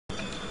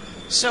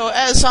So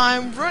as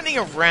I'm running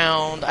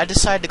around, I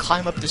decide to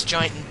climb up this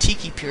giant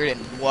tiki pyramid,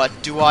 and what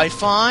do I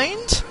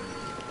find?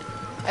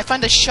 I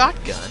find a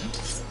shotgun.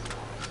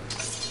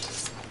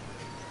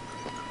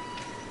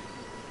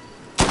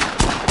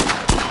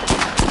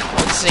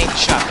 Well, this ain't a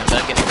shotgun, but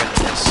I'm getting rid of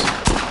this.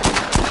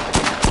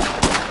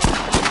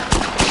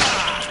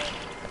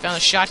 I found a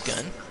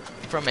shotgun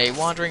from a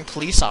wandering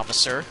police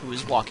officer who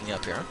was walking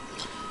up here.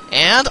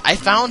 And I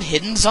found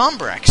hidden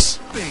Zombrex.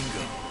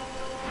 Bingo.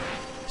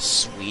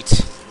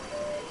 Sweet.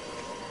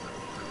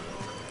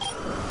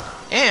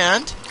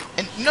 And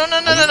no,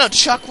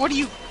 Chuck, what are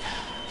you...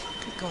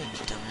 Get going, you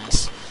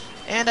dumbass.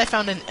 And I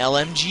found an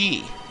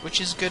LMG, which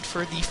is good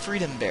for the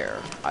Freedom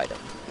Bear item.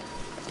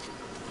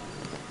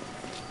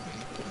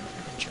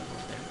 I can jump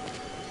over there.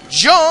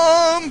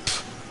 Jump!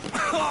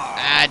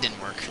 Ah, it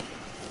didn't work.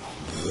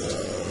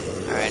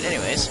 Alright,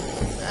 anyways.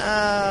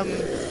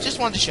 Just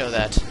wanted to show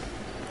that.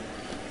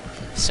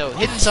 So,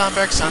 hidden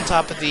Zombrex on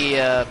top of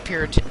the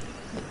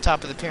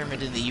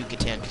pyramid in the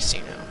Yucatan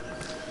Casino.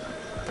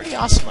 Pretty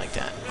awesome like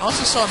that. I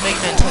also saw a Mega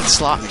Man 10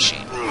 slot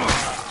machine.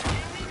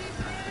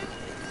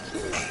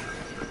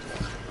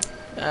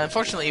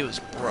 Unfortunately, it was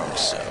broke,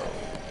 so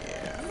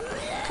yeah,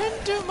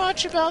 couldn't do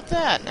much about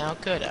that. Now,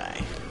 could I?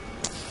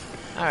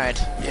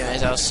 Alright,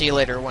 anyways, I'll see you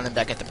later when I'm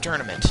back at the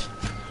tournament.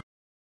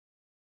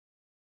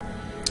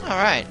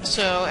 Alright,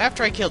 so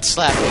after I killed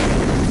Slappy,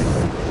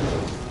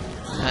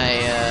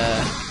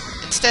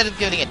 instead of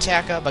getting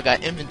attack up, I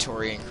got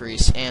inventory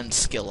increase and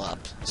skill up.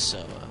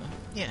 So,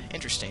 yeah,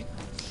 interesting.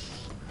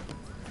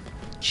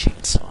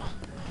 Chainsaw.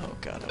 Oh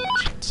god, I want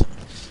a chainsaw.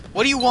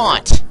 What do you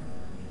want?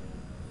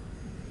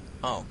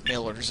 Oh,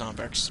 mail order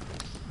Zombrex.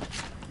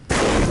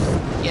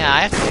 Yeah,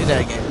 I have to do that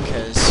again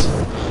because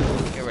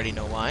you already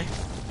know why.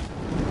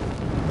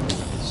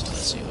 So let's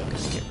see what I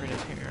can get rid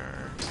of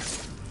here.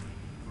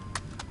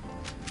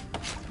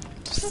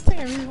 There's nothing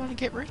I really want to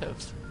get rid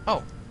of.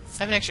 Oh, I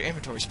have an extra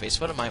inventory space.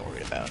 What am I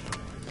worried about?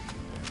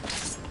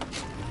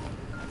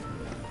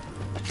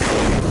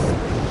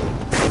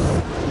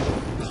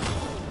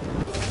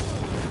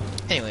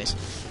 Anyways,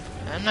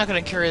 I'm not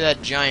gonna carry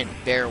that giant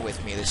bear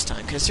with me this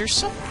time because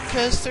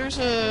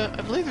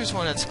I believe there's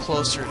one that's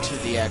closer to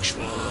the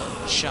actual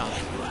shop.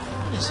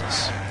 What is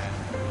this?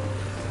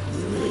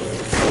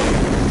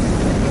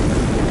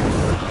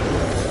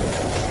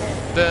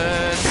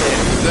 Burn,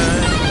 baby,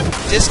 burn,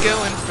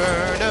 Disco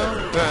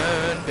Inferno,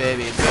 burn,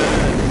 baby,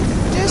 burn,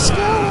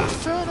 Disco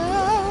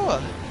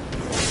Inferno.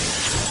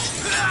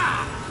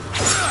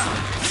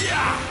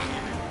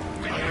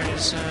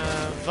 There's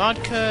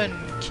vodka and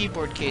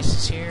keyboard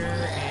cases here,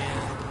 and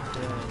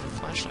no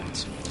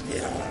flashlights.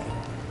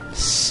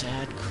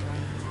 Sad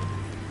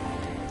crime.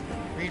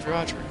 Read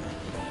Roger.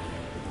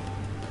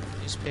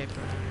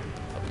 Newspaper.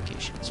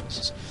 Publications. What's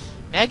this?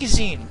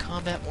 Magazine.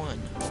 Combat 1.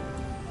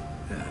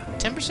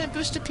 10%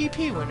 boost to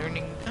PP when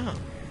earning... Oh,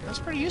 that's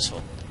pretty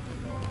useful.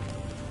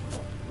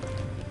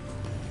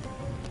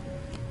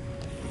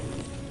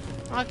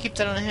 I'll keep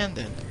that on hand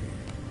then.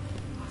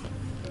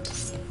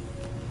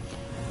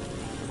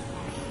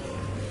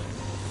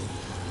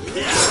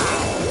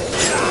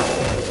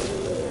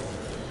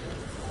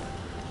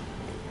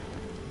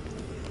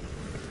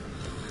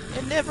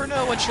 You never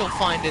know what you'll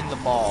find in the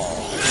mall.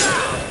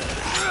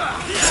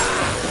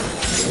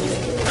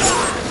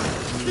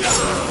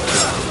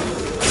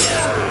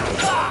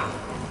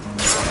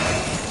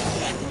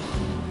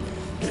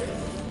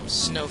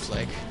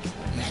 Snowflake.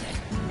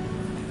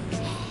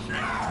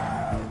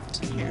 What's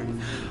in here?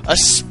 A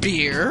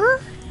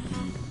spear?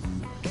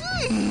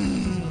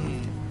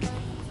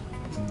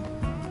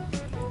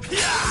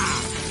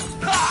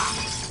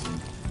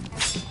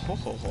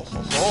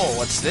 Ho,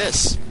 what's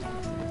this?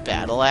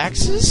 Battle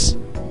axes?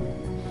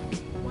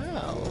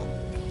 Well,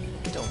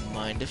 don't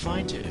mind if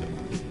I do.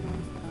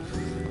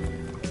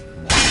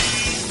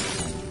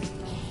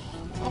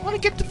 I want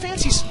to get the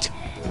fancy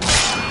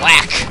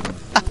whack!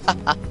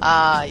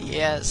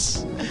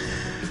 Yes.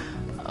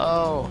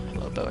 Oh,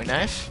 hello, Bowie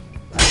knife.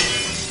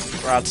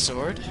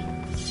 Broadsword.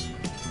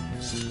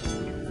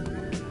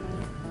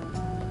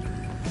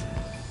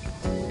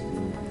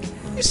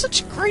 There's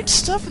such great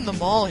stuff in the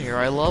mall here.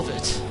 I love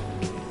it.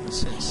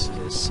 What's this?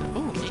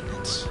 Oh,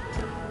 maintenance.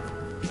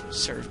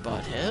 Serve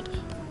bot head.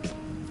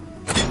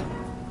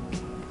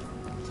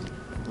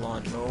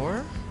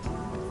 Lawnmower.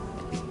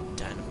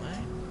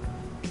 Dynamite.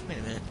 Wait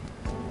a minute.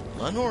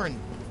 Lawnmower and...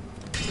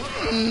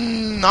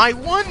 I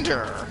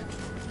wonder.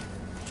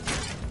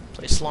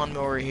 Place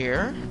lawnmower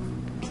here.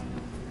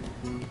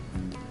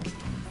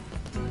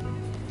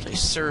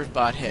 Place serve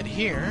bot head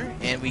here,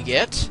 and we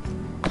get...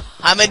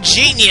 I'm a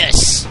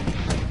genius!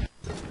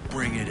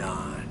 Bring it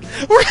on.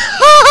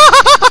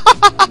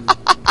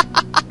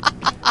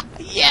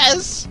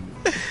 Yes!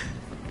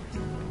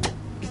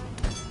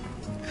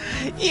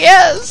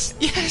 Yes!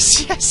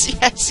 Yes, yes,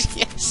 yes,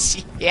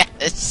 yes,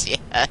 yes,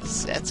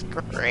 yes. That's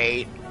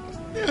great.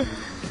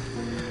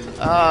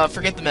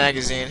 Forget the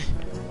magazine.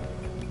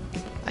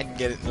 I can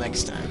get it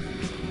next time.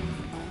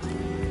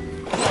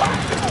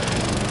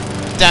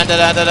 Da da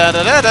da da da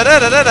da da da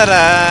da da da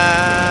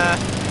da.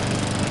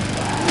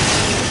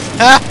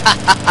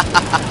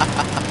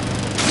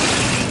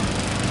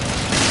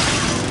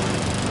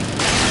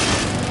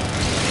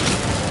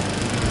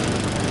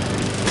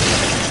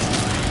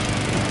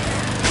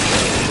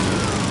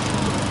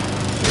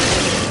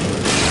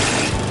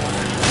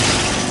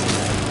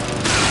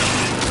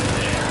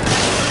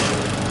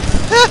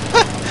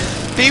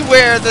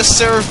 Beware the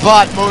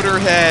Servbot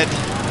Motorhead.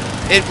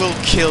 It will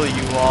kill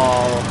you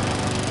all.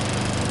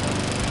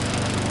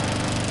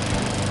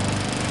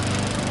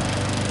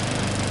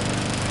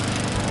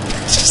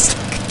 Just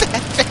look at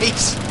that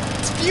face.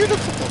 It's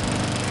beautiful.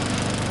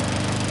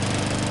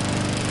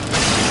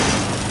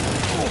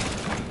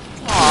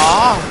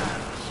 Aww.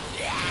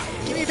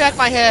 Give me back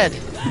my head.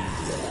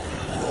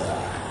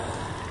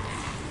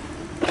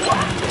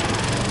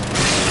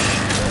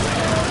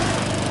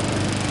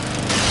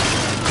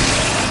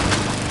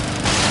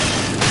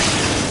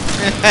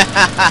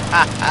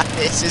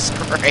 This is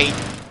great.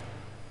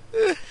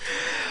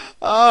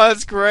 Oh,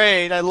 that's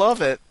great. I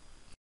love it.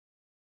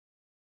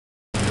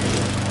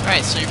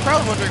 Alright, so you're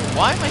probably wondering,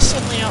 why am I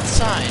suddenly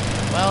outside?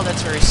 Well,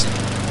 that's very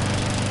simple.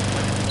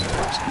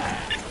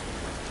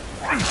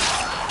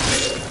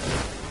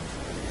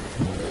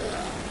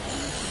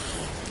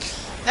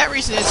 That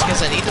reason is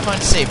because I need to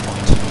find a save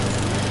point,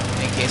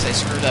 in case I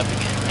screwed up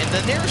again. And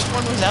the nearest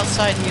one was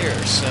outside here,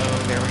 so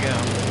there we go.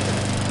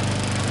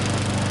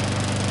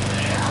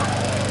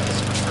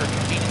 So much for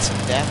convenience of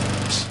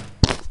bathrooms.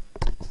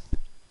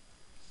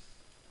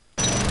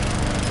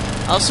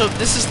 Also,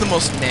 this is the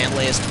most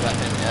manliest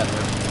weapon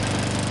ever.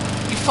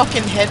 You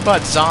fucking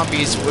headbutt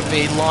zombies with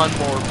a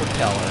lawnmower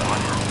propeller on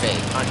your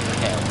face, on your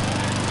head.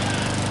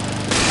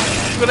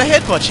 I'm gonna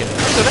headbutt you.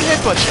 I'm gonna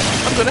headbutt you.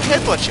 I'm gonna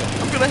headbutt you.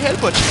 I'm gonna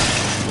headbutt you.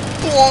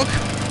 Bonk.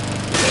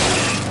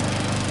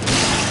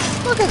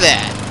 Look at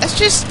that.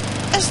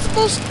 That's the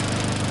most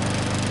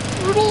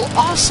brutal,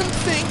 awesome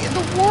thing in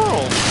the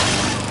world.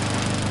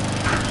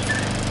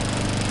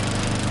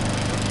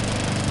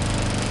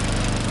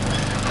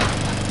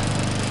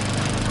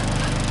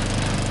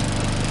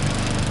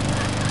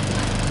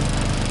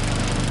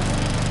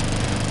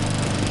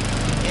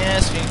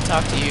 Yes, we need to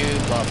talk to you,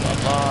 blah, blah,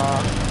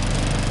 blah.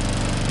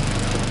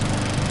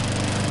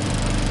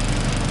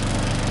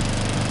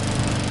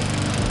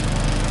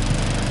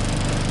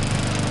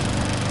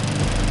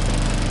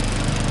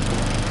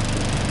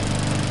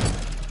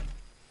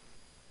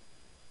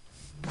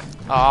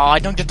 Oh, I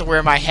don't get to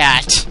wear my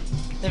hat.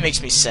 That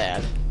makes me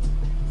sad.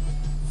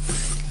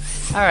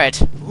 Alright.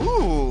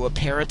 Ooh, a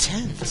pair of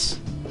tens.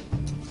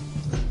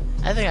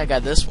 I think I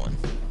got this one.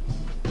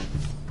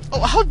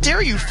 Oh, how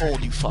dare you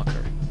fold, you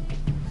fucker.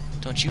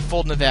 Don't you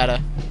fold,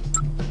 Nevada.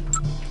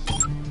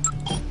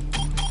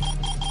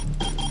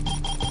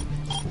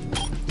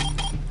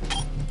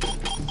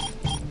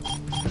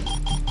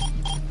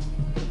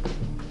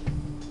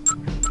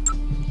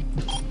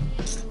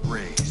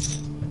 Raise.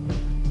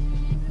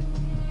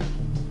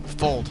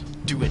 Fold.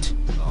 Do it.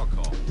 I'll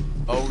call.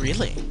 Oh,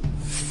 really?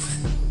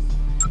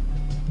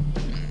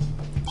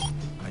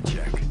 I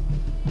check.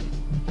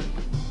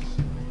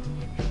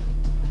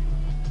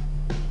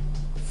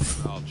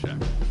 I'll check.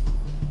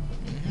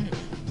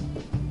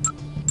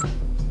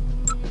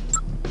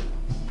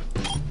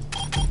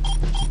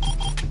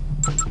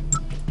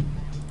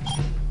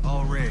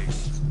 I'll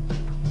raise.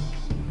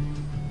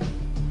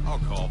 I'll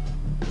call.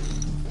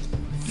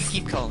 You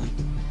keep calling.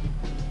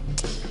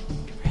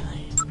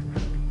 Really?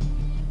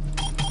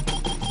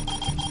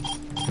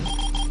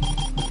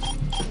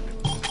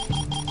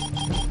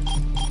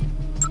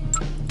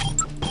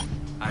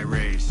 I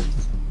raise.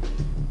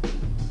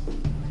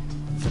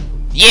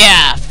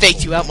 Yeah!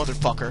 Faked you out,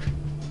 motherfucker.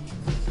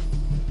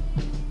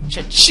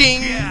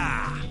 Cha-ching!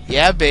 Yeah!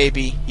 Yeah,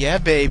 baby. Yeah,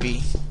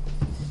 baby.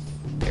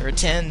 Pair of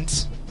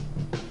tens.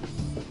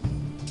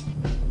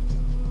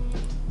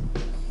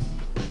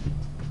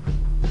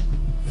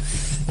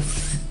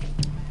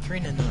 Three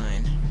to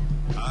 9.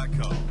 I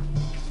call.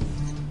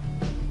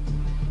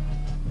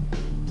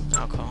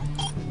 I'll call.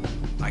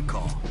 I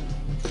call.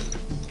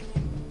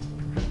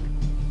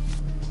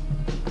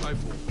 I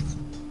fold.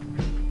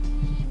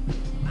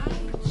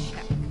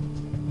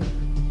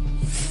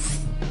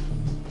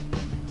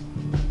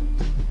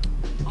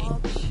 I'll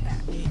check.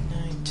 8,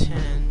 9,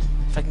 10.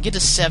 If I can get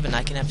to 7,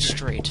 I can have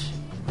straight.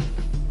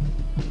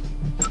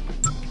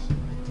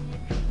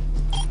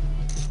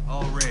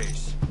 I'll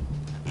raise.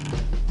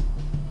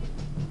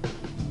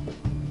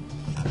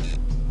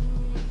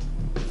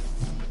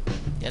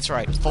 That's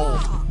right,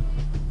 fold.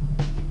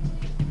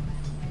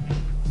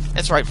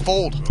 That's right,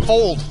 fold.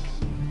 Fold!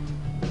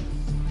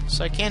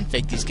 So I can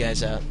fake these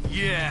guys out.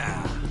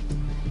 Yeah!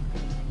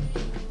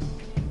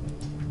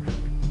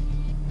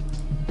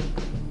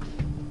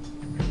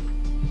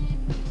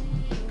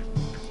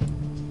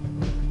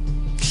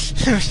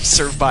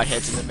 Serve by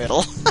heads in the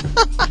middle.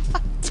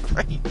 It's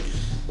great.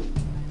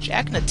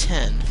 Jack and a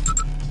 10.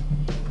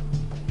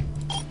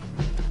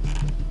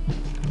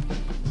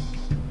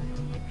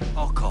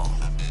 I'll call.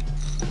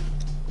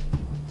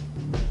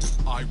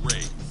 I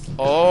raise.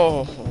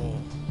 Oh.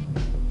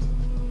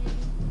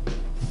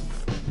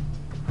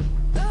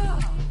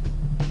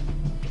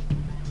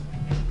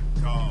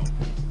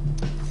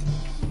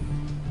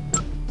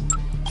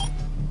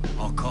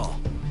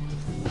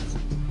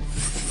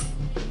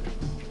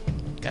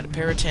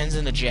 pair of tens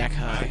and a jack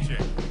high.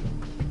 check.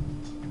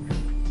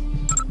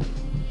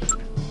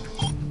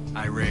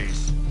 I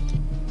raise.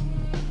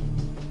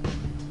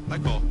 I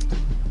call.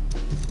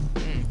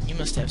 You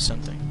must have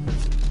something.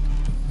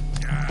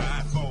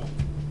 I fold.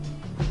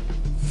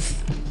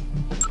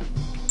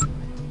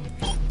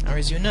 I'll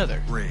raise you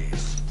another.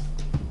 Raise.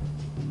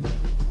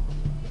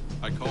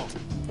 I call.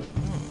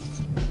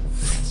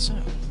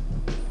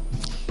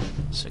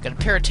 So I got a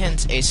pair of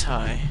tens, ace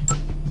high.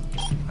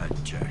 I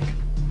check.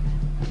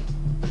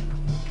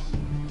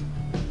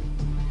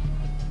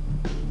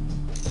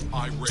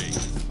 I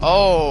raise.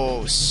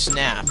 Oh,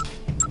 snap.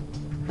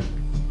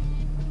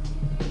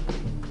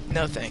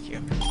 No, thank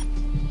you.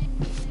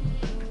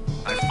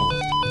 I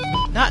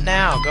fold. Not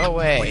now, go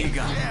away. What you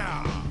got? Yeah.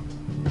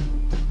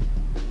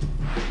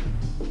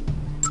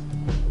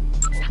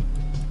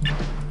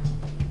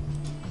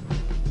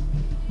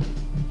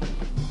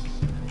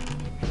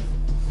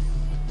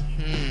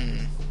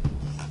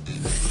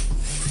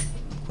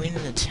 Queen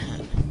and a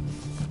 10.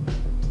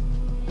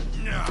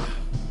 Yeah.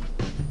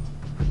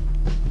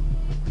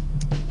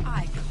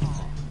 I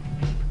call.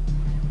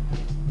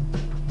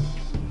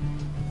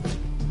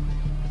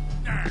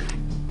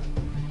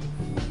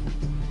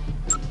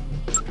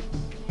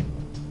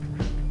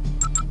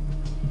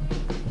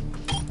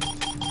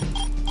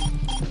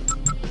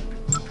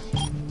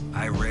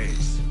 I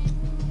raise.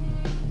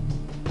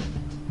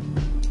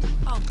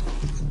 I'll call.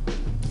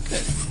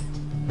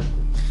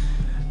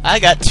 I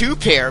got two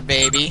pair,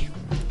 baby.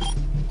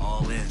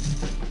 All in.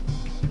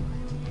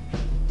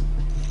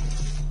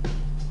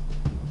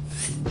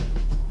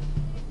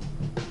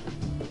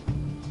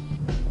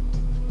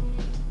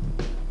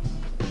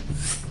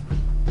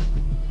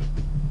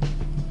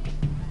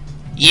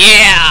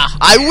 Yeah!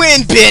 I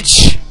win,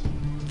 bitch!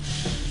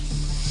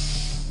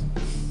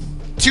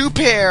 Two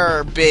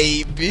pair,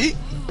 baby.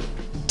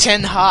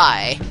 10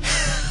 high.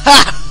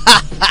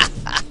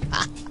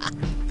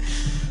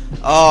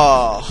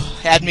 Oh,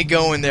 had me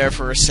going there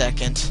for a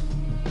second.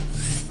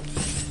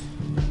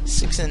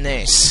 6 and an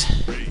ace.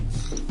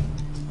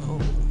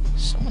 Oh,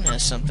 someone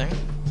has something.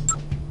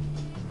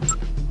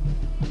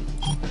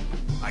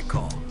 I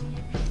call.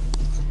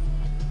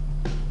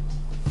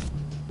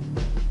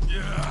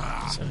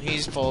 Yeah. So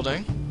he's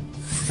folding.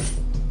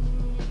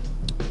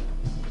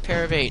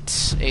 Pair of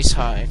eights, ace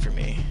high for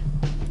me.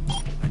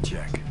 I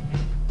check.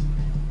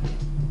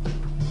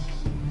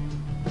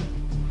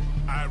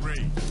 I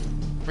raise.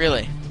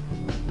 Really?